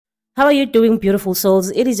How are you doing, beautiful souls?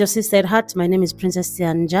 It is your sister at heart. My name is Princess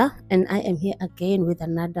Yanja, and I am here again with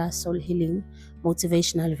another soul healing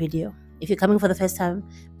motivational video. If you're coming for the first time,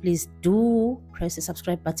 please do press the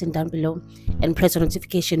subscribe button down below and press the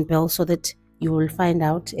notification bell so that you will find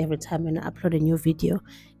out every time when I upload a new video,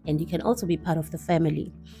 and you can also be part of the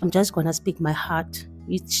family. I'm just going to speak my heart.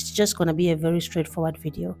 It's just going to be a very straightforward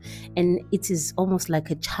video, and it is almost like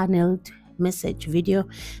a channeled message video,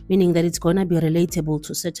 meaning that it's going to be relatable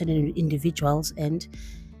to certain individuals. And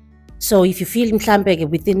so if you feel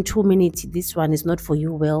within 2 minutes this one is not for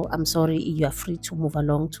you, well, I'm sorry, you are free to move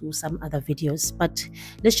along to some other videos, but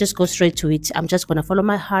let's just go straight to it. I'm just going to follow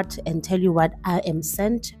my heart and tell you what I am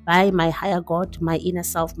sent by my higher God, my inner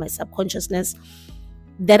self, my subconsciousness,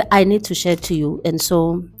 that I need to share to you. And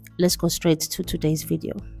so let's go straight to today's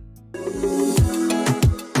video.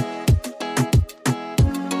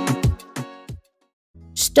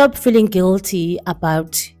 Stop feeling guilty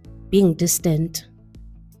about being distant.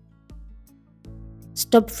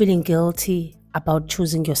 Stop feeling guilty about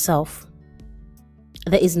choosing yourself.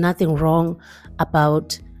 There is nothing wrong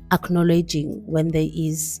about acknowledging when there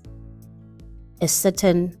is a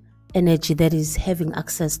certain energy that is having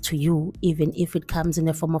access to you, even if it comes in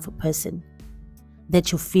the form of a person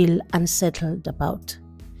that you feel unsettled about,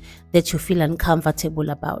 that you feel uncomfortable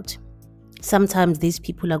about. Sometimes these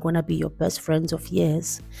people are going to be your best friends of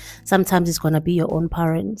years. Sometimes it's going to be your own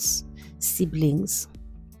parents, siblings,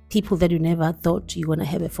 people that you never thought you're going to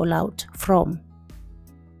have a fallout from.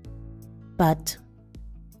 But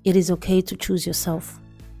it is okay to choose yourself.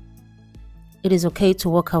 It is okay to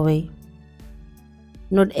walk away.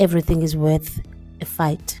 Not everything is worth a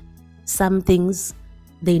fight. Some things,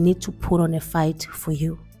 they need to put on a fight for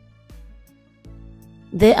you.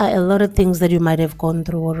 There are a lot of things that you might have gone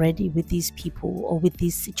through already with these people or with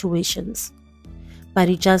these situations, but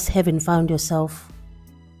you just haven't found yourself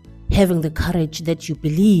having the courage that you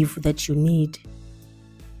believe that you need,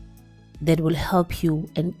 that will help you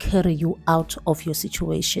and carry you out of your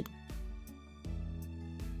situation.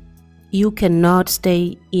 You cannot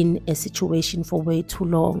stay in a situation for way too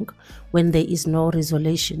long when there is no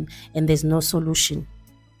resolution and there's no solution,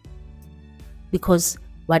 because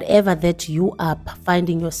whatever that you are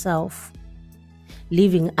finding yourself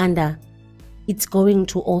living under, it's going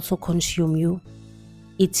to also consume you.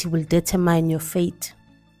 It will determine your fate.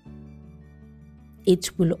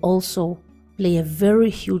 It will also play a very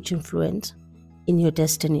huge influence in your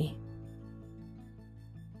destiny.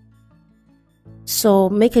 So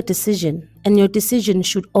make a decision, and your decision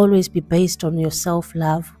should always be based on your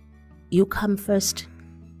self-love. You come first.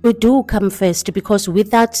 We do come first, because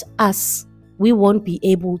without us, we won't be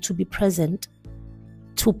able to be present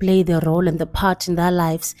to play the role and the part in our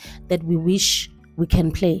lives that we wish we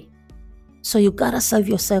can play. So you gotta save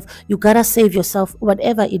yourself. You gotta save yourself,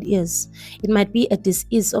 whatever it is. It might be a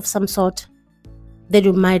disease of some sort that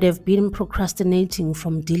you might have been procrastinating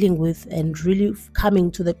from dealing with and really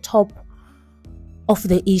coming to the top of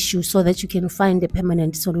the issue so that you can find a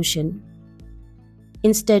permanent solution.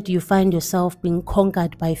 Instead, you find yourself being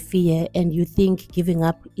conquered by fear and you think giving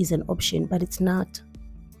up is an option, but it's not.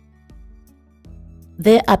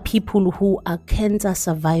 There are people who are cancer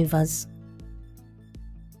survivors.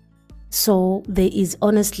 So there is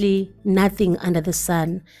honestly nothing under the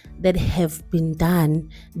sun that have been done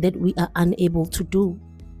that we are unable to do,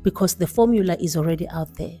 because the formula is already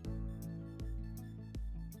out there.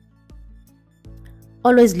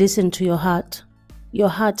 Always listen to your heart. Your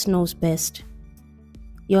heart knows best.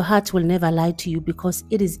 Your heart will never lie to you, because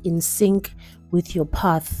it is in sync with your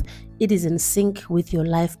path. It is in sync with your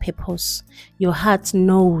life purpose. Your heart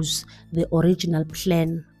knows the original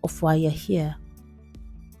plan of why you're here.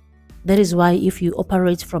 That is why if you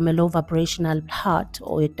operate from a low vibrational heart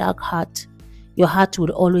or a dark heart, your heart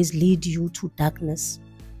will always lead you to darkness.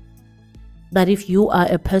 But if you are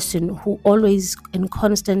a person who always and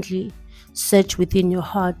constantly search within your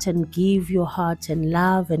heart and give your heart and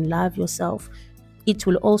love yourself, it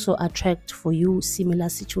will also attract for you similar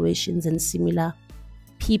situations and similar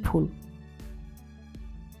people.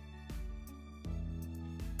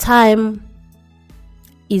 Time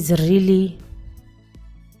is really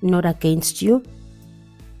not against you,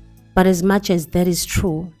 but as much as that is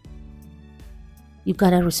true, you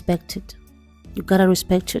gotta respect it. You gotta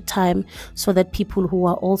respect your time so that people who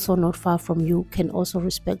are also not far from you can also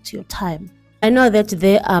respect your time. I know that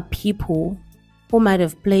there are people who might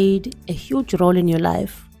have played a huge role in your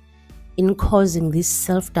life in causing this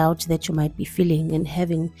self-doubt that you might be feeling and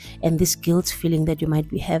having, and this guilt feeling that you might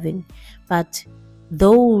be having. But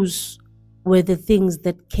those were the things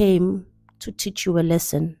that came to teach you a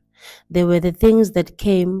lesson. They were the things that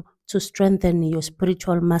came to strengthen your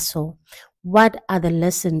spiritual muscle? What are the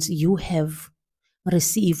lessons you have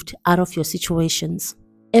received out of your situations?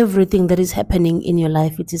 Everything that is happening in your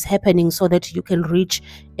life, it is happening so that you can reach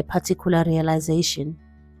a particular realization.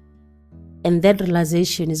 And that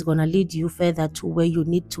realization is going to lead you further to where you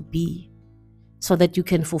need to be so that you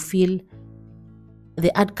can fulfill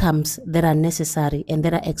the outcomes that are necessary and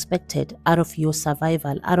that are expected out of your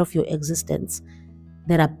survival, out of your existence,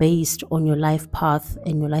 that are based on your life path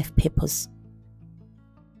and your life purpose.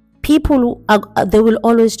 People, they will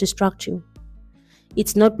always distract you.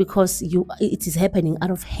 It's not because it is happening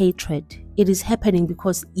out of hatred. It is happening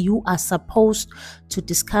because you are supposed to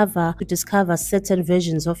discover certain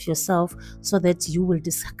versions of yourself so that you will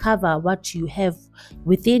discover what you have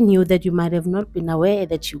within you that you might have not been aware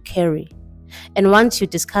that you carry. And once you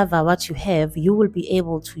discover what you have, you will be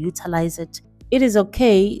able to utilize it. It is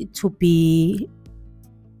okay to be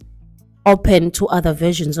open to other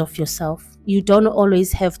versions of yourself. You don't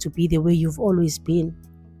always have to be the way you've always been.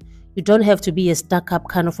 You don't have to be a stuck-up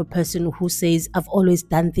kind of a person who says, I've always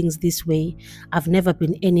done things this way. I've never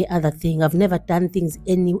been any other thing. I've never done things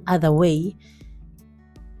any other way.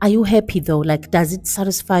 Are you happy though? Like, does it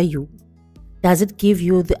satisfy you? Does it give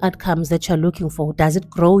you the outcomes that you're looking for? Does it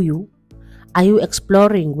grow you? Are you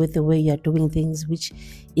exploring with the way you're doing things, which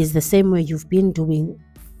is the same way you've been doing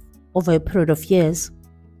over a period of years?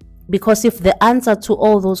 Because if the answer to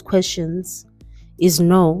all those questions is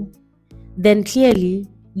no, then clearly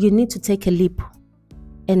you need to take a leap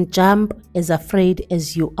and jump as afraid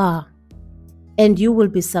as you are. And you will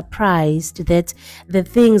be surprised that the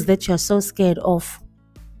things that you're so scared of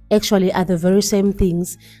actually are the very same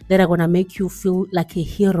things that are going to make you feel like a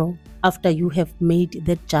hero after you have made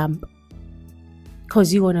that jump.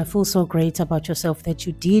 Because you're going to feel so great about yourself that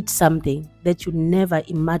you did something that you never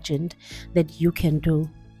imagined that you can do.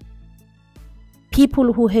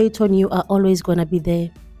 People who hate on you are always going to be there.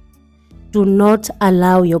 Do not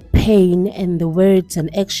allow your pain and the words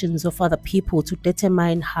and actions of other people to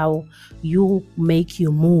determine how you make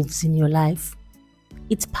your moves in your life.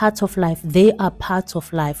 It's part of life. They are part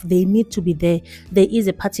of life. They need to be there. There is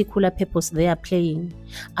a particular purpose they are playing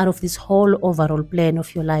out of this whole overall plan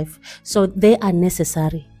of your life. So they are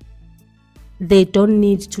necessary. They don't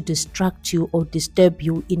need to distract you or disturb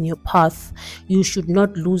you in your path. You should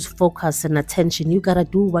not lose focus and attention. You gotta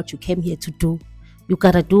do what you came here to do. You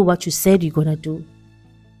gotta do what you said you're gonna do.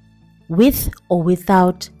 With or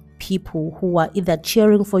without people who are either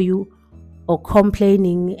cheering for you or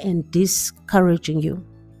complaining and discouraging you.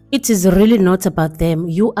 It is really not about them.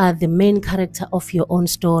 You are the main character of your own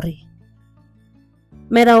story.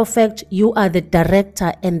 Matter of fact, you are the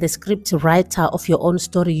director and the script writer of your own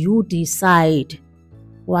story. You decide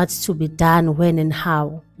what's to be done, when and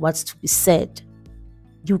how, what's to be said.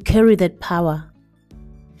 You carry that power.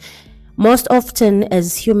 Most often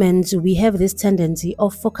as humans, we have this tendency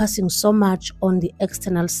of focusing so much on the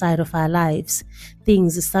external side of our lives,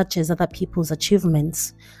 things such as other people's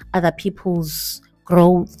achievements, other people's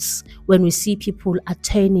growths. When we see people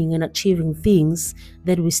attaining and achieving things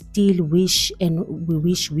that we still wish and we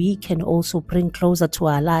wish we can also bring closer to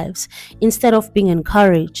our lives, instead of being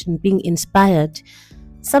encouraged and being inspired,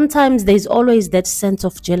 sometimes there's always that sense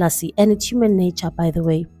of jealousy, and it's human nature, by the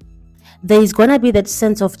way. There is going to be that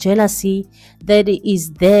sense of jealousy that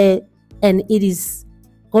is there, and it is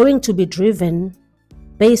going to be driven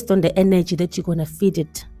based on the energy that you're going to feed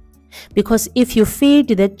it. Because if you feed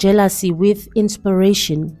that jealousy with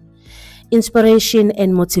inspiration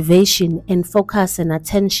and motivation and focus and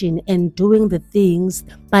attention and doing the things,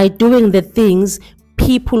 by doing the things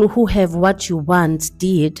people who have what you want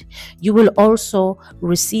did, you will also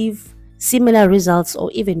receive similar results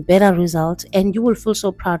or even better results, and you will feel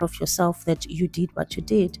so proud of yourself that you did what you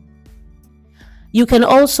did. You can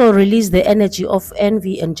also release the energy of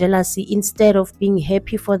envy and jealousy instead of being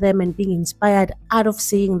happy for them and being inspired out of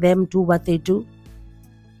seeing them do what they do.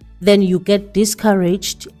 Then you get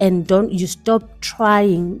discouraged and you stop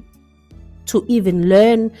trying to even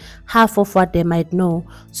learn half of what they might know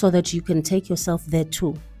so that you can take yourself there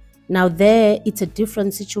too. Now there, it's a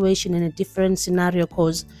different situation and a different scenario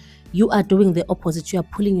because you are doing the opposite. You are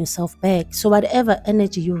pulling yourself back. So whatever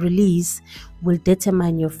energy you release will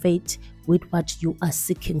determine your fate with what you are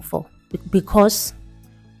seeking for. Because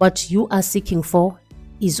what you are seeking for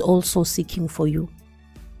is also seeking for you.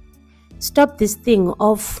 Stop this thing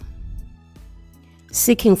of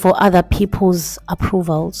seeking for other people's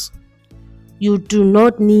approvals. You do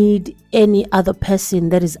not need any other person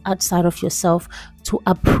that is outside of yourself to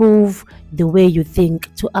approve the way you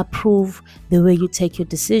think, to approve the way you take your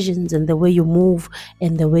decisions and the way you move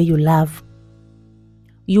and the way you love.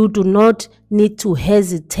 You do not need to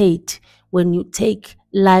hesitate when you take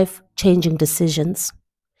life-changing decisions.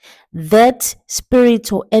 That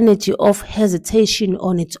spirit or energy of hesitation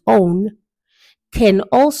on its own can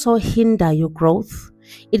also hinder your growth.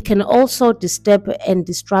 It can also disturb and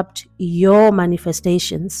disrupt your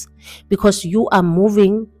manifestations because you are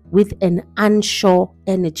moving with an unsure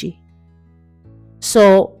energy.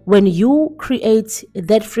 So when you create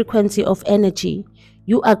that frequency of energy,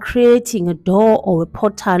 you are creating a door or a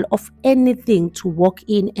portal of anything to walk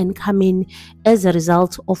in and come in as a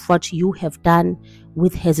result of what you have done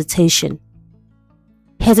with hesitation.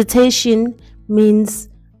 Hesitation means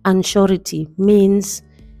unsurety, means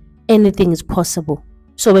anything is possible.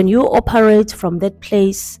 So when you operate from that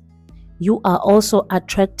place, you are also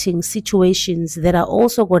attracting situations that are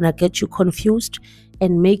also going to get you confused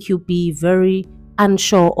and make you be very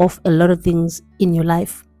unsure of a lot of things in your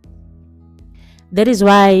life. That is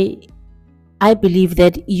why I believe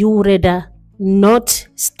that you rather not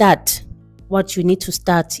start what you need to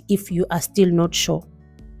start if you are still not sure,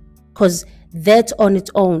 because that on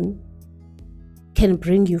its own can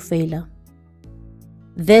bring you failure.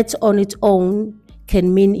 That on its own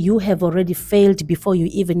can mean you have already failed before you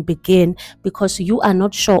even begin, because you are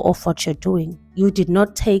not sure of what you're doing. You did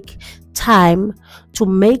not take time to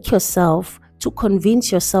make yourself, to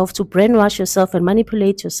convince yourself, to brainwash yourself and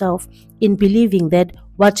manipulate yourself in believing that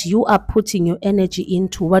what you are putting your energy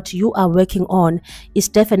into, what you are working on, is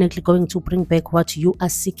definitely going to bring back what you are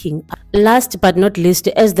seeking. Last but not least,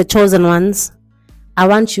 as the chosen ones, I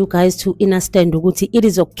want you guys to understand that it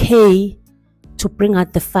is okay to bring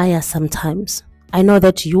out the fire sometimes. I know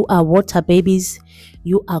that you are water babies,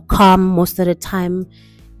 you are calm most of the time,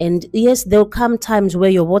 and yes, there will come times where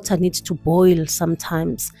your water needs to boil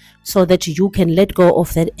sometimes so that you can let go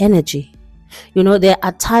of that energy. You know, there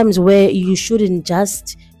are times where you shouldn't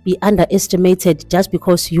just be underestimated just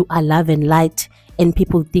because you are love and light and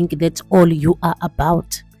people think that's all you are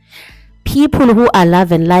about. People who are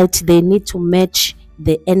love and light, they need to match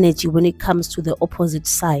the energy when it comes to the opposite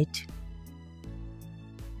side.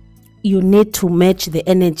 You need to match the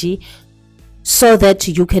energy so that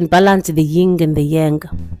you can balance the yin and the yang,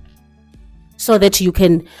 so that you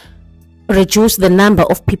can reduce the number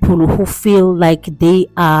of people who feel like they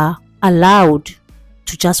are allowed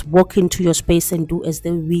to just walk into your space and do as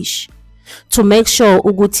they wish. To make sure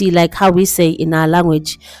ukuthi, like how we say in our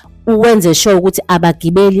language, uwenze sure ukuthi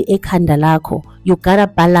abagibeli ekhanda lakho. You gotta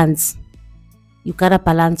balance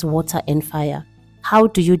water and fire. How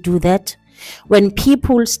do you do that? When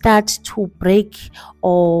people start to break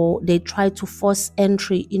or they try to force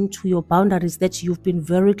entry into your boundaries that you've been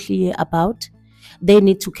very clear about, they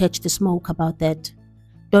need to catch the smoke about that.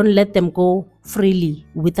 Don't let them go freely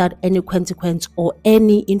without any consequence or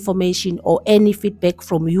any information or any feedback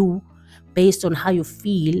from you based on how you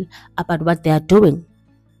feel about what they are doing.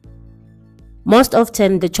 Most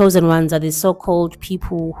often, the chosen ones are the so-called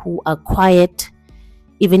people who are quiet,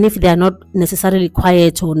 even if they are not necessarily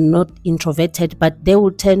quiet or not introverted, but they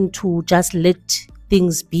will tend to just let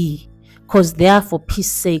things be because they are for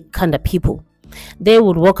peace sake kind of people. They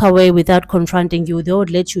would walk away without confronting you. They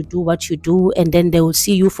would let you do what you do, and then they will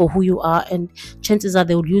see you for who you are, and chances are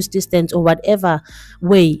they will use distance or whatever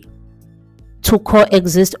way to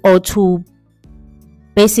coexist or to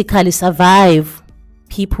basically survive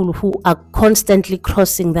people who are constantly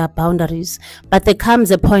crossing their boundaries. But there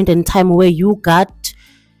comes a point in time where you've got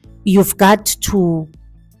to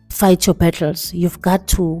fight your battles. You've got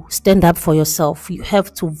to stand up for yourself. You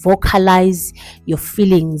have to vocalize your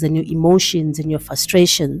feelings and your emotions and your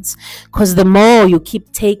frustrations, because the more you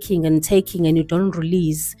keep taking and you don't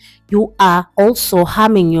release, you are also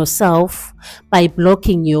harming yourself by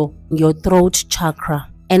blocking your throat chakra.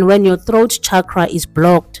 And when your throat chakra is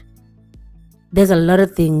blocked, there's a lot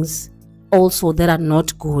of things also that are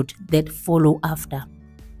not good that follow after.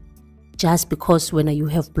 Just because when you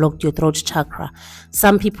have blocked your throat chakra,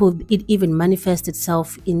 some people, it even manifests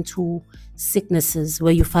itself into sicknesses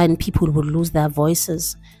where you find people will lose their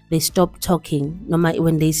voices. They stop talking. No matter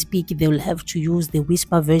when they speak, they will have to use the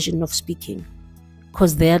whisper version of speaking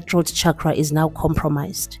because their throat chakra is now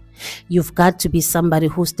compromised. You've got to be somebody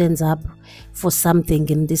who stands up for something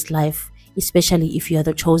in this life, especially if you are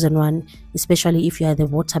the chosen one, especially if you are the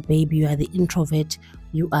water baby, you are the introvert,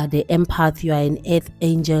 you are the empath, you are an earth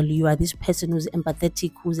angel, you are this person who's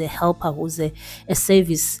empathetic, who's a helper, who's a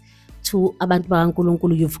service to abantu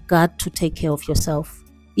bakaNkulunkulu. You've got to take care of yourself.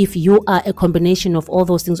 If you are a combination of all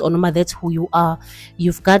those things, or no matter that's who you are,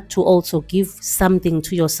 you've got to also give something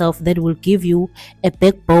to yourself that will give you a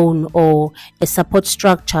backbone or a support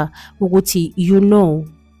structure. Ukuthi, you know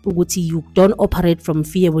You don't operate from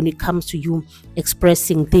fear when it comes to you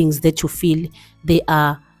expressing things that you feel they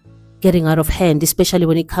are getting out of hand, especially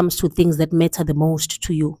when it comes to things that matter the most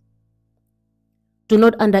to you. Do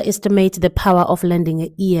not underestimate the power of lending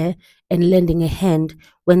an ear and lending a hand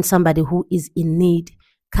when somebody who is in need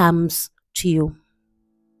comes to you.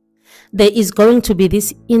 There is going to be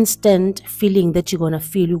this instant feeling that you're going to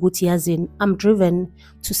feel, I'm driven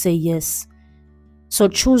to say yes. So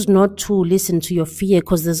choose not to listen to your fear,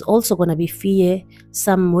 because there's also going to be fear.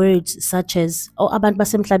 Some words such as, oh, abantu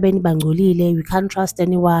basemhlabeni bangcolile, you can't trust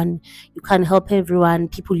anyone, you can't help everyone,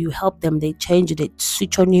 people you help them, they change, they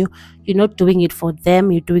switch on you. You're not doing it for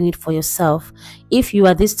them, you're doing it for yourself. If you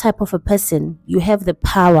are this type of a person, you have the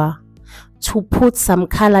power to put some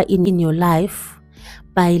color in your life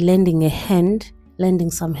by lending a hand, lending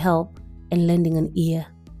some help, and lending an ear.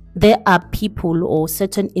 There are people or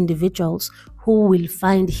certain individuals who will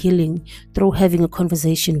find healing through having a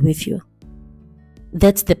conversation with you.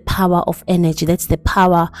 That's the power of energy. That's the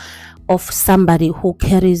power of somebody who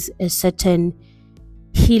carries a certain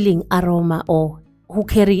healing aroma or who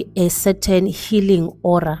carry a certain healing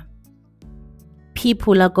aura.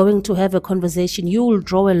 People are going to have a conversation. You will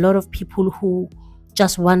draw a lot of people who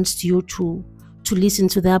just wants you to listen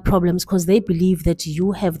to their problems, because they believe that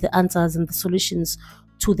you have the answers and the solutions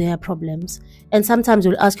to their problems. And sometimes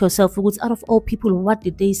you'll ask yourself, out of all people, what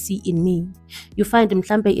did they see in me? You find them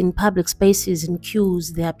in public spaces, in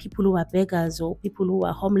queues, there are people who are beggars or people who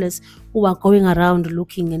are homeless, who are going around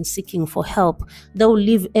looking and seeking for help. They'll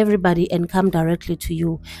leave everybody and come directly to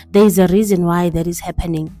you. There is a reason why that is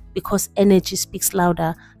happening, because energy speaks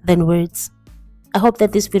louder than words. I hope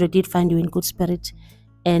that this video did find you in good spirit,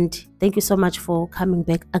 and thank you so much for coming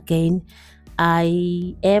back again.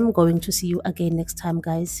 I am going to see you again next time,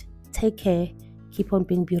 guys. Take care. Keep on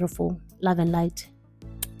being beautiful. Love and light.